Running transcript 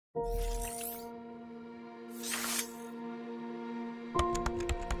Hello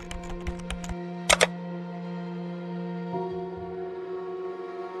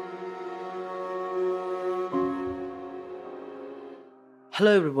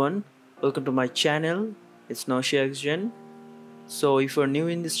everyone, welcome to my channel. It's SKETCHWARE. So if you're new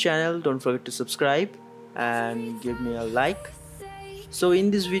in this channel, don't forget to subscribe and give me a like. So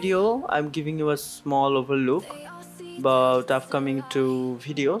in this video, I'm giving you a small overlook about upcoming two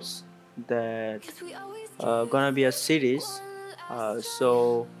videos that gonna be a series.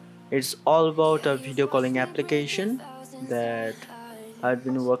 So it's all about a video calling application that I've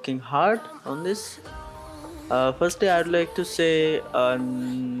been working hard on this. Firstly, I'd like to say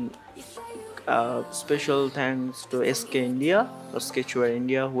special thanks to SK India or Sketchware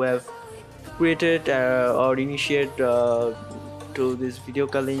India who have created or initiated to this video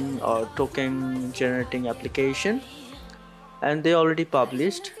calling or token generating application, and they already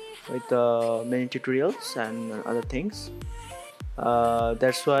published with many tutorials and other things.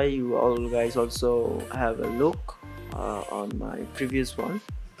 That's why you all guys also have a look on my previous one.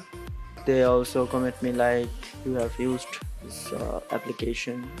 They also comment me like you have used this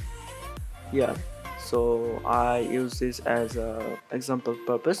application. Yeah, so I use this as a example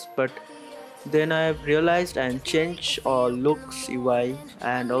purpose, but then I have realized and changed looks UI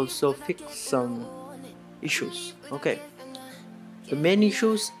and also fix some issues. Okay, the main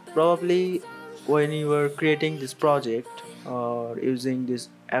issues probably when you were creating this project or using this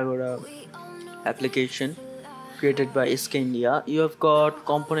Agora application created by SK India, you have got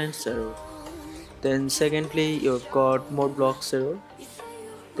components error. Then secondly, you have got mode blocks error.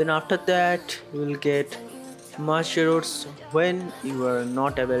 Then after that, you will get merge errors when you are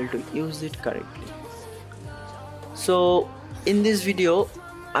not able to use it correctly. So in this video,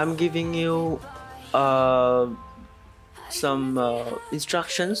 I'm giving you some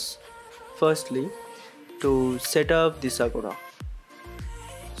instructions firstly to set up this Agora.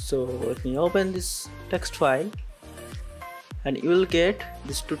 So let me open this text file, and you will get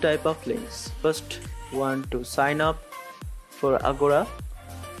these two type of links. First one to sign up for Agora,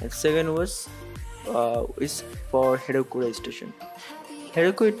 and second was is for Heroku registration.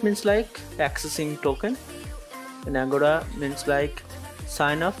 Heroku, it means like accessing token, and Agora means like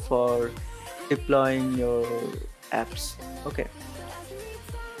sign up for deploying your apps. Okay,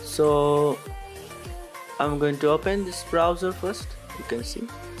 so I'm going to open this browser first. You can see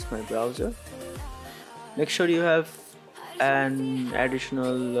it's my browser. Make sure you have an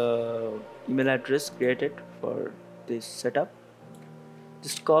additional email address created for this setup.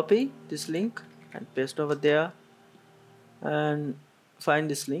 Just copy this link and paste over there and find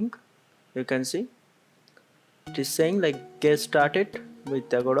this link. You can see it is saying like get started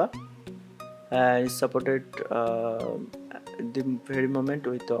with Agora, and it's supported at the very moment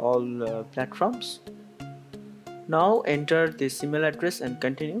with all platforms. Now enter this email address and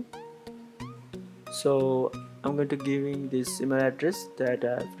continue. So I'm going to giving this email address that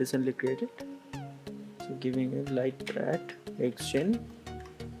I've recently created. So giving it like that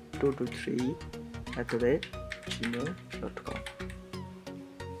xgen223@gmail.com.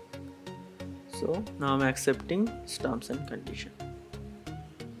 So now I'm accepting terms and condition.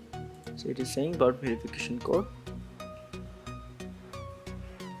 So it is saying about verification code.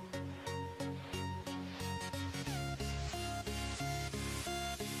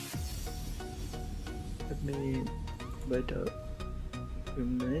 Let me wait a few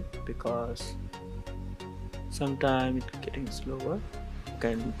minutes because sometimes it's getting slower. You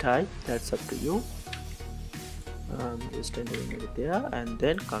can type, that's up to you. Just entering it there and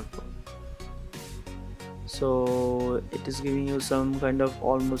then confirm. So it is giving you some kind of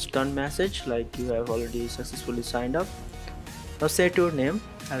almost done message like you have already successfully signed up. Now set your name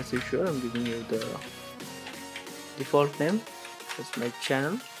as usual. I'm giving you the default name. That's my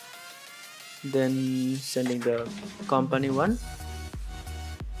channel. Then sending the company one.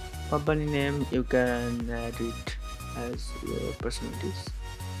 Company name you can add it as your personalities.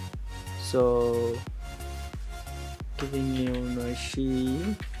 So giving you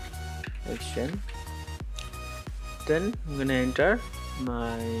Noishi action. Then I'm gonna enter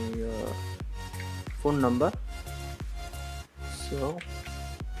my phone number. So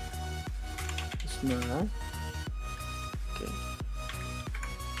it's my okay.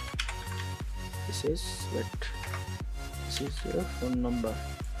 This is your phone number.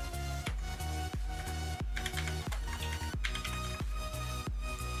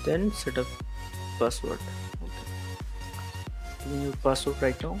 Then set up password. Okay. Giving you password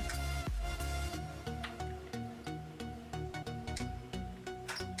right now.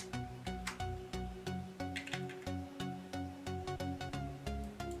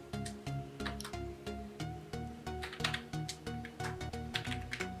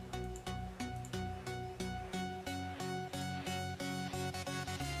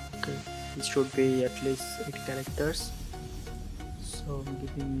 this should be at least 8 characters, so I'm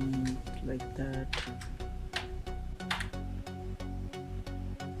giving it like that.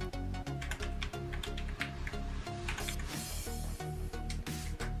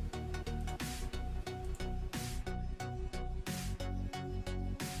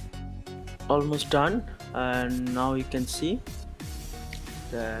 Almost done, and now you can see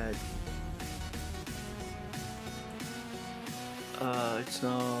that it's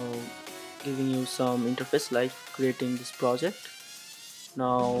now giving you some interface like creating this project.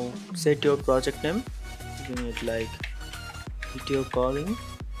 Now set your project name, giving it like video calling,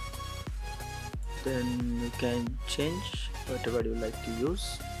 then you can change whatever you like to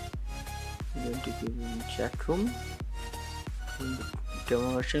use. I'm going to give in chat room. In the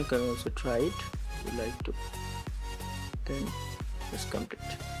demo version you can also try it if you like to, then just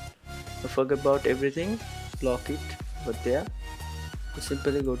complete. Don't forget about everything, block it over there. You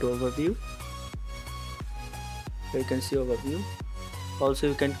simply go to overview. Here you can see overview. Also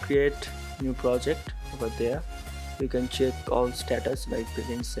you can create new project over there. You can check all status like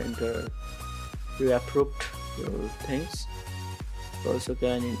building center, you approved your things. You also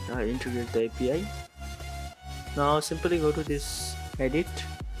can integrate the API. Now simply go to this edit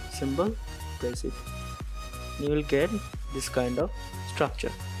symbol, press it, you will get this kind of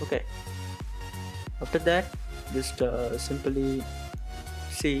structure. Okay, after that just simply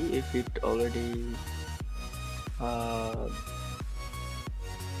see if it already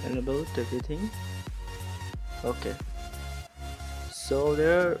enabled everything. Okay, so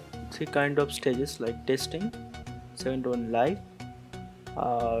there are 3 kind of stages like testing, second one live,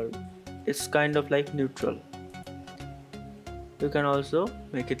 it's kind of like neutral. You can also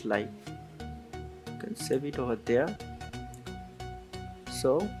make it live, you can save it over there.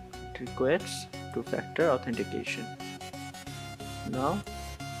 So it requires 2-factor authentication. Now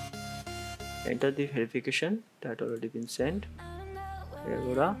enter the verification that already been sent.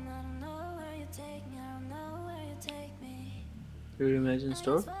 Agora Reimagine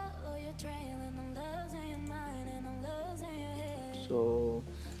store. So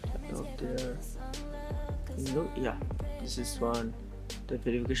out there, yeah, this is one, the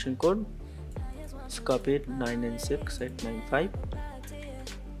verification code. Let's copy it, 996895.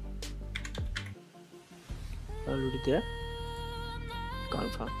 Already there.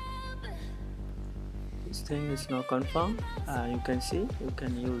 Confirm. This thing is now confirmed. You can see you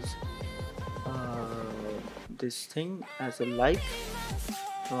can use this thing as a live.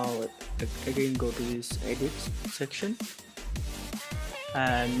 Now again go to this edit section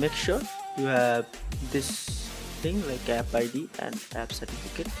and make sure you have this thing like app ID and app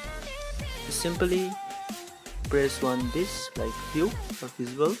certificate. Simply press this like view or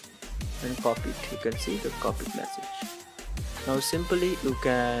visible and copy it. You can see the copied message. Now simply you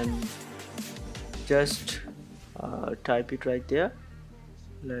can just type it right there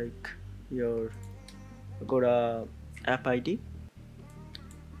like your Agora app ID,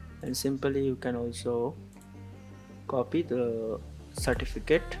 and simply you can also copy the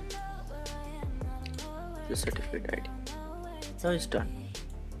certificate ID. Now it's done.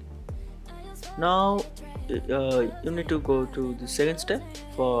 Now you need to go to the second step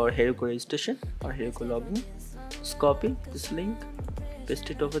for Heroku registration or Heroku login. Just copy this link,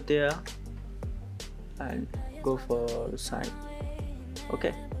 paste it over there and go for sign.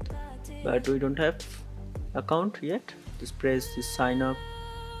 Okay, but we don't have account yet. Just press this sign up,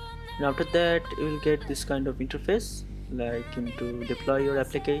 and after that you will get this kind of interface like to deploy your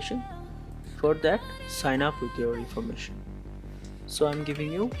application. For that, sign up with your information. So I'm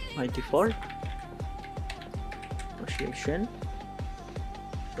giving you my default association.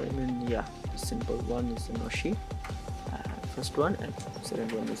 So yeah, the simple one is the Noshi, first one, and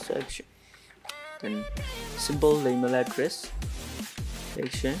second one is section. Then simple the email address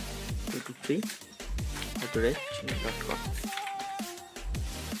section 223@gmail.com.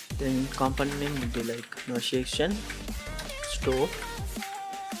 Then company name will be like Noshi store.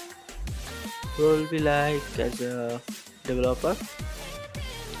 Will be like as a developer.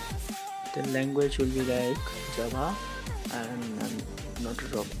 The language will be like Java, and I'm not a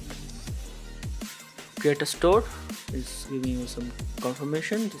robot. Create a store is giving you some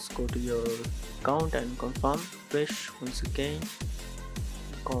confirmation. Just go to your account and confirm. Fresh once again.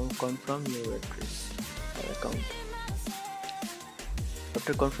 Confirm your address or account.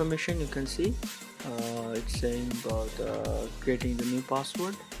 After confirmation, you can see it's saying about creating the new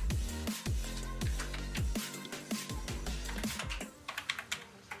password.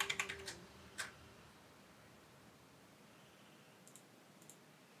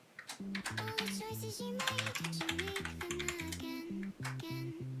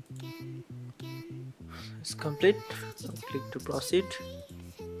 is complete. Now click to proceed.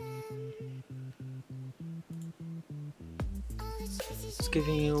 It's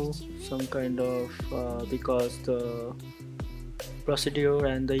giving you some kind of because the procedure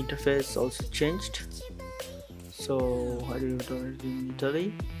and the interface also changed. So are you doing it in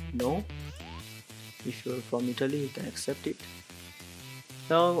Italy? No. If you're from Italy, you can accept it.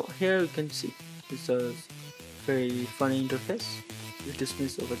 Now here you can see it's a very funny interface. You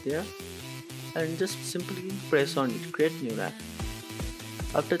dismiss over there and just simply press on it, create new app.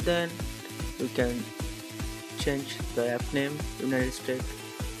 After that you can change the app name United States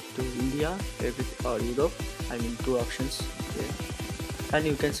to India or Europe. I mean, two options there. And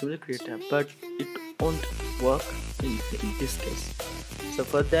you can simply create app, but it won't work in this case. So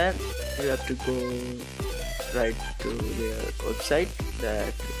for that you have to go right to their website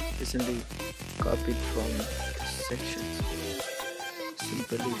that recently copied from this section.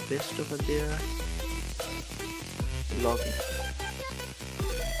 Simply paste over there, login,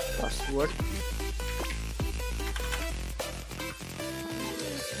 password,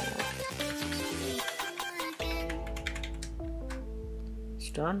 it's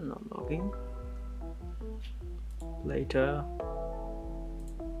done. Now login. Later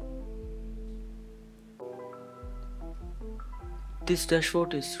this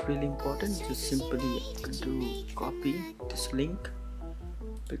dashboard is really important. Just simply do copy this link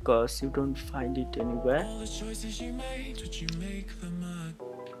because you don't find it anywhere.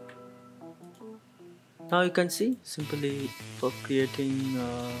 Now you can see simply for creating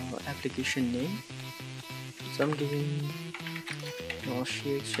application name. So I'm giving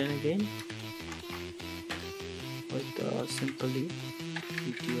Association again with simply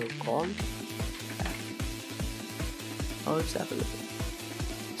video call. Now it's available.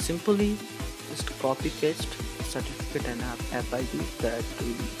 Simply just copy paste certificate and app ID that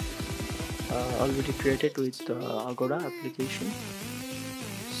we already created with the Agora application.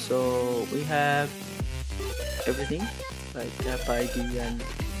 So we have everything like app ID and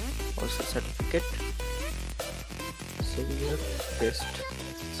also certificate. So we have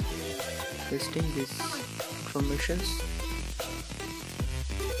pasting these informations.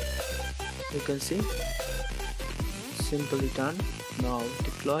 You can see simply done. Now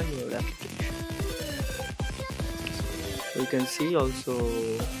deploy your application. You can see also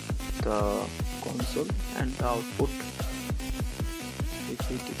the console and the output,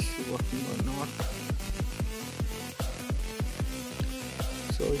 if it is working or not.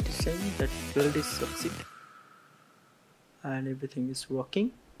 So it is saying that build is succeed and everything is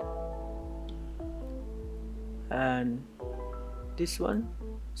working. And this one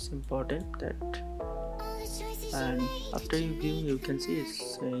is important, that and after you view you can see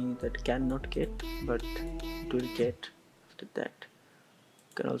it's saying that cannot get, but it will get after that.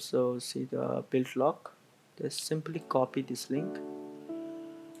 You can also see the build log. Just simply copy this link,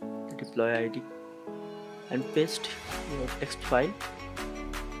 the deploy ID, and paste your text file.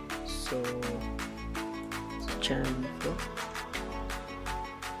 So channel info.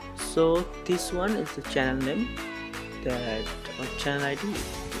 So this one is the channel name that or channel ID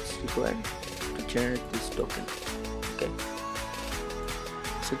is required to generate this token. Okay,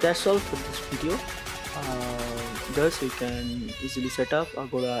 so that's all for this video. Thus you can easily set up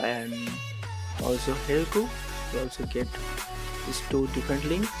Agora and also Heroku. You also get these two different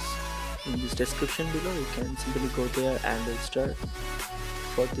links in this description below. You can simply go there and register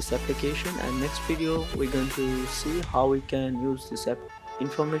for this application, and next video we're going to see how we can use this app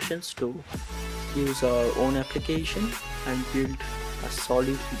informations to use our own application and build a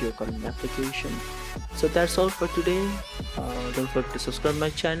solid video calling application. So that's all for today. Don't forget to subscribe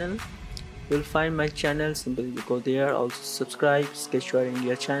my channel. You'll find my channel, simply go there. Also subscribe Sketchware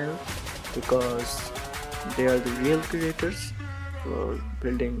India channel because they are the real creators for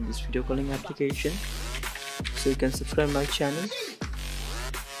building this video calling application. So you can subscribe my channel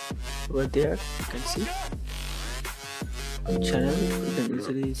over there. You can see channel, you can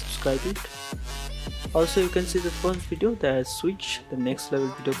easily subscribe it. Also you can see the first video that switch the next level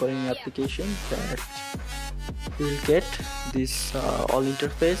video calling application, that you will get this all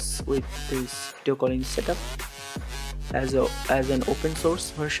interface with this video calling setup as an open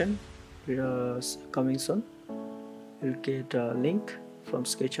source version coming soon. You'll get a link from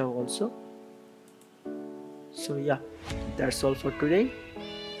SketchWare also. So yeah, that's all for today.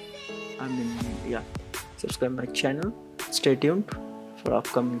 Subscribe my channel. Stay tuned for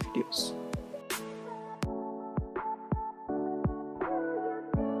upcoming videos.